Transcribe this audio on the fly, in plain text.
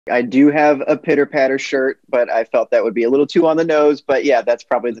I do have a pitter patter shirt, but I felt that would be a little too on the nose. But yeah, that's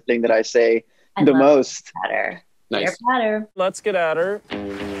probably the thing that I say the most. Patter. Nice. Patter. Let's get at her.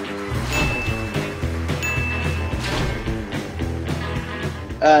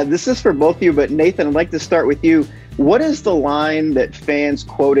 This is for both of you, but Nathan, I'd like to start with you. What is the line that fans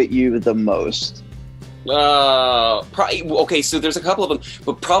quote at you the most? Okay, so there's a couple of them,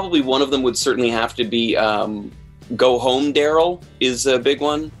 but probably one of them would certainly have to be "Go home, Daryl" is a big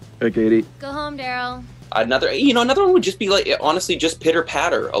one. Hey, Katy. Go home, Daryl. Another one would just be like, honestly, just pitter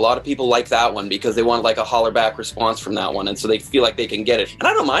patter. A lot of people like that one because they want like a holler back response from that one, and so they feel like they can get it. And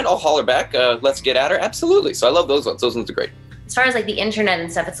I don't mind. I'll holler back. Let's get at her. Absolutely. So I love those ones. Those ones are great. As far as like the internet and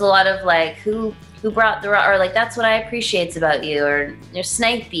stuff, it's a lot of like who brought the or like that's what I appreciate about you, or you're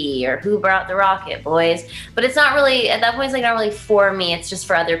snipey, or who brought the rocket, boys. But it's not really at that point. It's like not really for me. It's just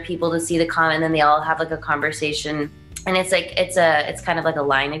for other people to see the comment, and then they all have like a conversation. And it's like it's kind of like a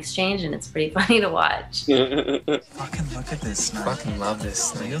line exchange, and it's pretty funny to watch. Fucking look at this snipe. Fucking love this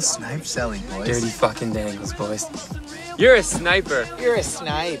snipe. Real snipe selling, boys. Dirty fucking dangles, boys. You're a sniper. You're a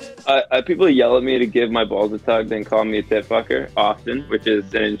snipe. People yell at me to give my balls a tug, then call me a tit fucker often, which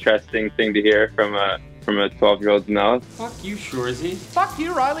is an interesting thing to hear from a 12-year-old's mouth. Fuck you, Shorzy. Fuck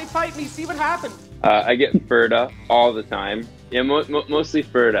you, Riley. Fight me. See what happens. I get Ferda all the time. Yeah, mostly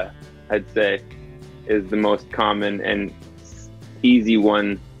Ferda, I'd say, is the most common and easy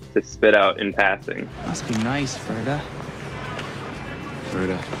one to spit out in passing. Must be nice, Ferda.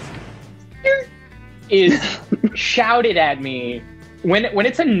 Ferda. Is shouted at me when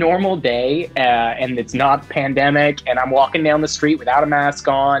it's a normal day and it's not pandemic and I'm walking down the street without a mask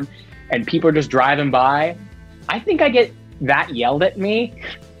on and people are just driving by. I think I get that yelled at me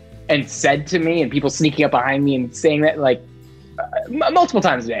and said to me, and people sneaking up behind me and saying that like multiple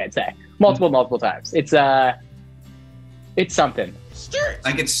times a day. I'd say multiple times. It's something. Stewart.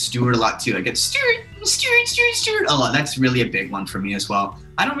 I get Stewart a lot too. I get Stewart a lot. That's really a big one for me as well.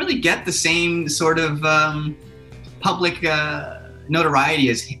 I don't really get the same sort of public notoriety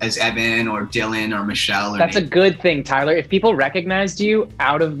as Evan or Dylan or Michelle. Or That's Nate. a good thing, Tyler. If people recognized you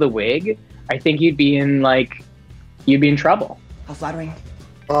out of the wig, I think you'd be in trouble. How flattering.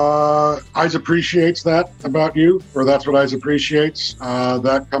 Eyes appreciates that about you, or that's what Eyes appreciates.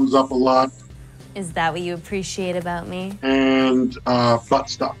 That comes up a lot. Is that what you appreciate about me? And butt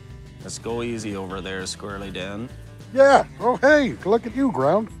stuff. Let's go easy over there, Squirrely Dan. Yeah. Oh, hey, look at you,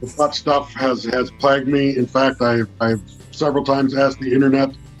 Ground. The butt stuff has plagued me. In fact, I've several times asked the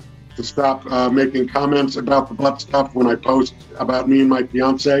internet to stop making comments about the butt stuff when I post about me and my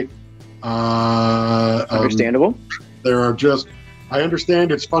fiance. Understandable. There are just, I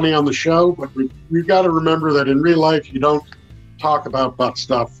understand it's funny on the show, but we've got to remember that in real life, you don't talk about butt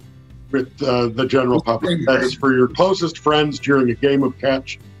stuff with the general public. That is for your closest friends during a game of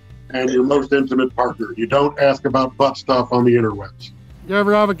catch and your most intimate partner. You don't ask about butt stuff on the interwebs. You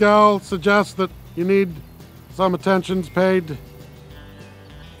ever have a gal suggest that you need some attentions paid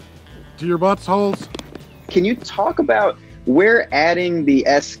to your butts holes? Can you talk about where adding the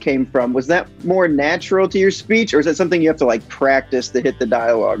S came from? Was that more natural to your speech, or is that something you have to like practice to hit the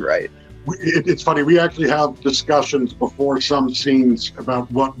dialogue right? It's funny, we actually have discussions before some scenes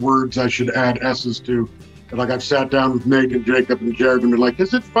about what words I should add S's to. And like I've sat down with Nate and Jacob and Jared and been like,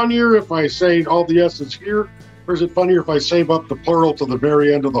 is it funnier if I say all the S's here? Or is it funnier if I save up the plural to the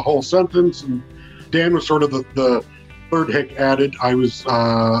very end of the whole sentence? And Dan was sort of the third hick added. I was,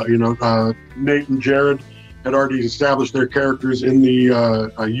 Nate and Jared had already established their characters in the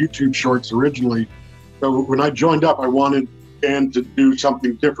YouTube shorts originally. So when I joined up, I wanted Dan to do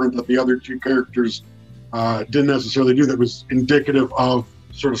something different that the other two characters didn't necessarily do, that was indicative of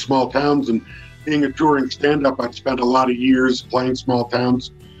sort of small towns. And being a touring stand-up, I'd spent a lot of years playing small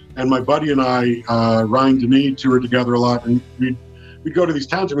towns. And my buddy and I, Ryan Denny, toured together a lot. And we'd go to these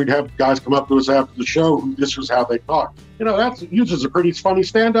towns and we'd have guys come up to us after the show. This was how they talked. That's uses a pretty funny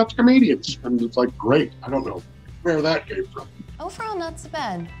stand-up comedians. And it's like, great. I don't know where that came from. Overall, not so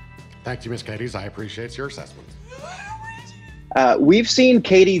bad. Thank you, Miss Katy. I appreciate your assessment. We've seen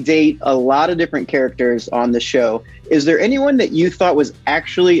Katy date a lot of different characters on the show. Is there anyone that you thought was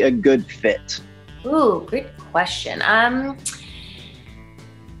actually a good fit? Ooh, great question.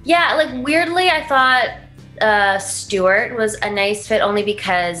 Yeah, like weirdly, I thought Stewart was a nice fit only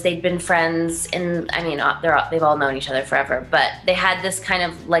because they'd been friends they've all known each other forever, but they had this kind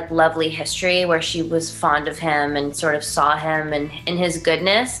of like lovely history where she was fond of him and sort of saw him and in his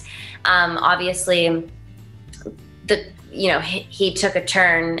goodness. Obviously, he took a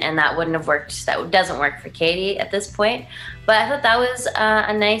turn and that wouldn't have worked. That doesn't work for Katy at this point. But I thought that was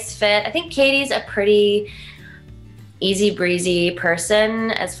a nice fit. I think Katy's a pretty easy breezy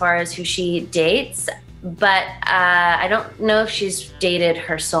person as far as who she dates, but I don't know if she's dated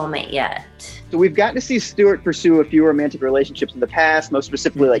her soulmate yet. So we've gotten to see Stewart pursue a few romantic relationships in the past, most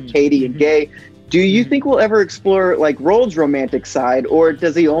specifically like Katy and Gay. Do you think we'll ever explore like Roald's romantic side, or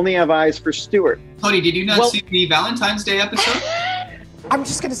does he only have eyes for Stewart? Cody, did you not see the Valentine's Day episode? I'm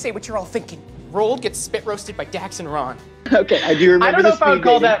just gonna say what you're all thinking. Roald gets spit roasted by Dax and Ron. Okay, I do remember. I don't know the if I would speed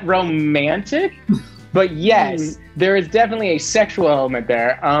call dating. that romantic, but yes, there is definitely a sexual element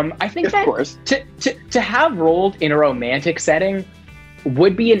there. I think Of that course. to have Roald in a romantic setting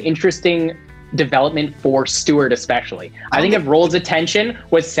would be an interesting development for Stewart especially. I think if Roald's attention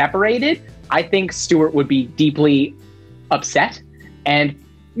was separated, I think Stewart would be deeply upset, and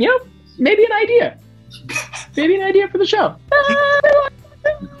you know, maybe an idea for the show.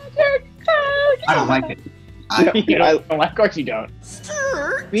 I don't like it. You don't, of course you don't.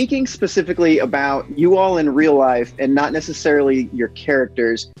 Speaking specifically about you all in real life and not necessarily your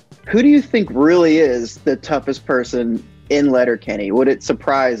characters, who do you think really is the toughest person in Letterkenny? Would it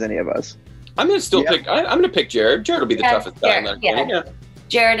surprise any of us? I'm gonna still pick. I'm gonna pick Jared. Jared will be the toughest guy in Letterkenny. Yeah.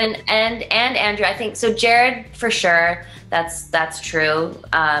 Jared and Andrew, I think. So Jared for sure. That's true.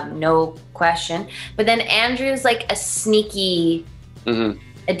 No question. But then Andrew's like a sneaky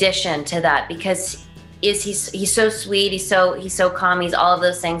addition to that, because he's so sweet, he's so calm, he's all of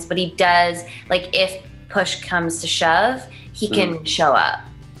those things, but he does, like, if push comes to shove, he can show up,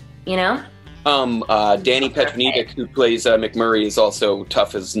 you know? Danny Petronidic, who plays McMurray, is also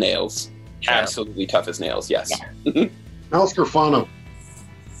tough as nails. Sure. Absolutely tough as nails, yes. Yeah. Al Scarfano.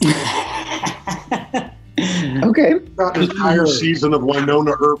 Okay. Got an entire season of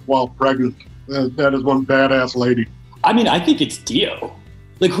Winona Earp while pregnant. That is one badass lady. I mean, I think it's Dio.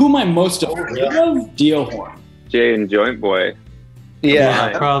 Like, who am I most afraid of? Dio Horn. Jay and Joint Boy.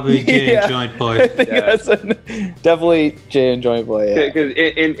 Yeah, probably Jay and Joint Boy. Yes, definitely Jay and Joint Boy. Because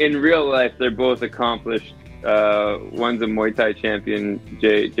in real life, they're both accomplished. One's a Muay Thai champion.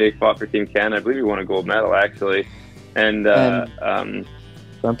 Jay fought for Team Canada. I believe he won a gold medal, actually. And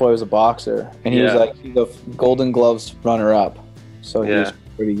Joint Boy was a boxer, and he was like the Golden Gloves runner-up, so he was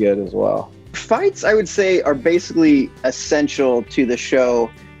pretty good as well. Fights, I would say, are basically essential to the show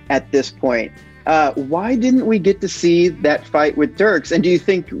at this point. Why didn't we get to see that fight with Dierks? And do you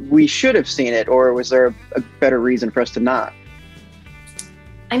think we should have seen it, or was there a better reason for us to not?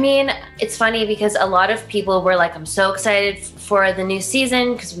 I mean, it's funny because a lot of people were like, I'm so excited for the new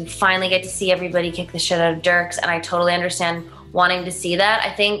season because we finally get to see everybody kick the shit out of Dierks, and I totally understand wanting to see that.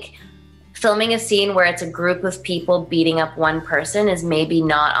 I think filming a scene where it's a group of people beating up one person is maybe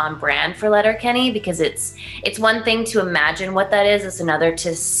not on brand for Letterkenny, because it's one thing to imagine what that is, it's another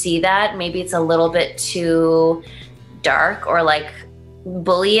to see that. Maybe it's a little bit too dark or like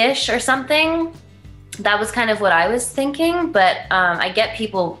bullyish or something. That was kind of what I was thinking, but I get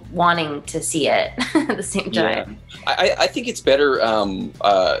people wanting to see it at the same time. Yeah. I think it's better,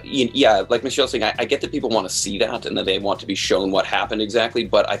 like Michelle's saying, I get that people want to see that and that they want to be shown what happened exactly,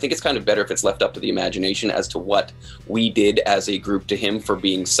 but I think it's kind of better if it's left up to the imagination as to what we did as a group to him for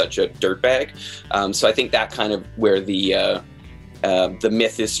being such a dirtbag. So I think that kind of where the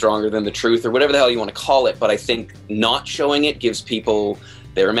myth is stronger than the truth, or whatever the hell you want to call it, but I think not showing it gives people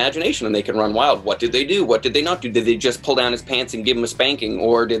their imagination and they can run wild. What did they do? What did they not do? Did they just pull down his pants and give him a spanking,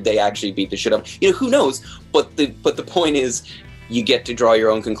 or did they actually beat the shit out of him? You know, who knows? But the point is, you get to draw your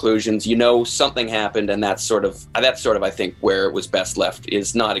own conclusions. You know something happened, and that's sort of I think where it was best left,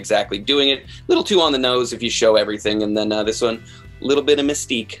 is not exactly doing it a little too on the nose if you show everything, and then this one, a little bit of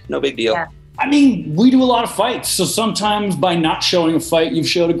mystique, no big deal. Yeah. I mean, we do a lot of fights, so sometimes by not showing a fight, you've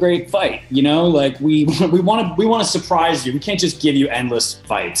showed a great fight. You know, like we want to surprise you. We can't just give you endless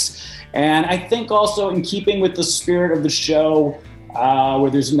fights. And I think also in keeping with the spirit of the show, where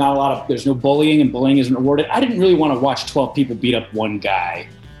there's no bullying and bullying isn't rewarded. I didn't really want to watch 12 people beat up one guy.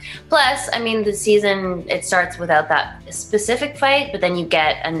 Plus, I mean, the season, it starts without that specific fight, but then you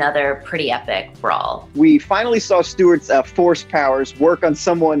get another pretty epic brawl. We finally saw Stewart's force powers work on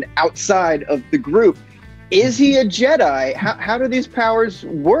someone outside of the group. Is he a Jedi? How do these powers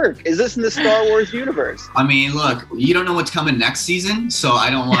work? Is this in the Star Wars universe? I mean, look, you don't know what's coming next season, so I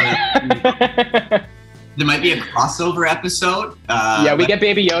don't want to... There might be a crossover episode. We get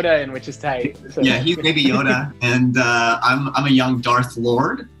Baby Yoda in, which is tight. So. Yeah, he's Baby Yoda, and I'm a young Darth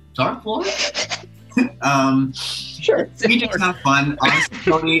Lord. Darth Lord? Sure. We just have fun, honestly,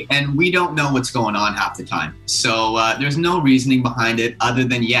 Cody, and we don't know what's going on half the time. So there's no reasoning behind it other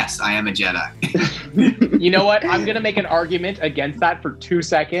than, yes, I am a Jedi. You know what? I'm going to make an argument against that for 2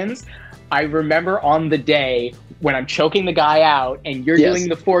 seconds. I remember on the day when I'm choking the guy out and you're doing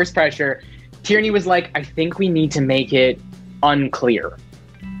the force pressure, Tierney was like, I think we need to make it unclear.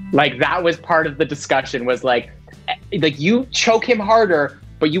 Like, that was part of the discussion, was like you choke him harder,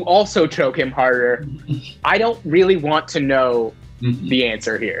 but you also choke him harder. I don't really want to know the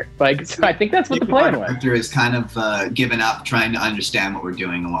answer here. Like, so I think that's what the plan was. The director has kind of given up trying to understand what we're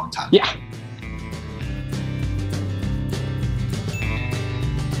doing a long time. Yeah.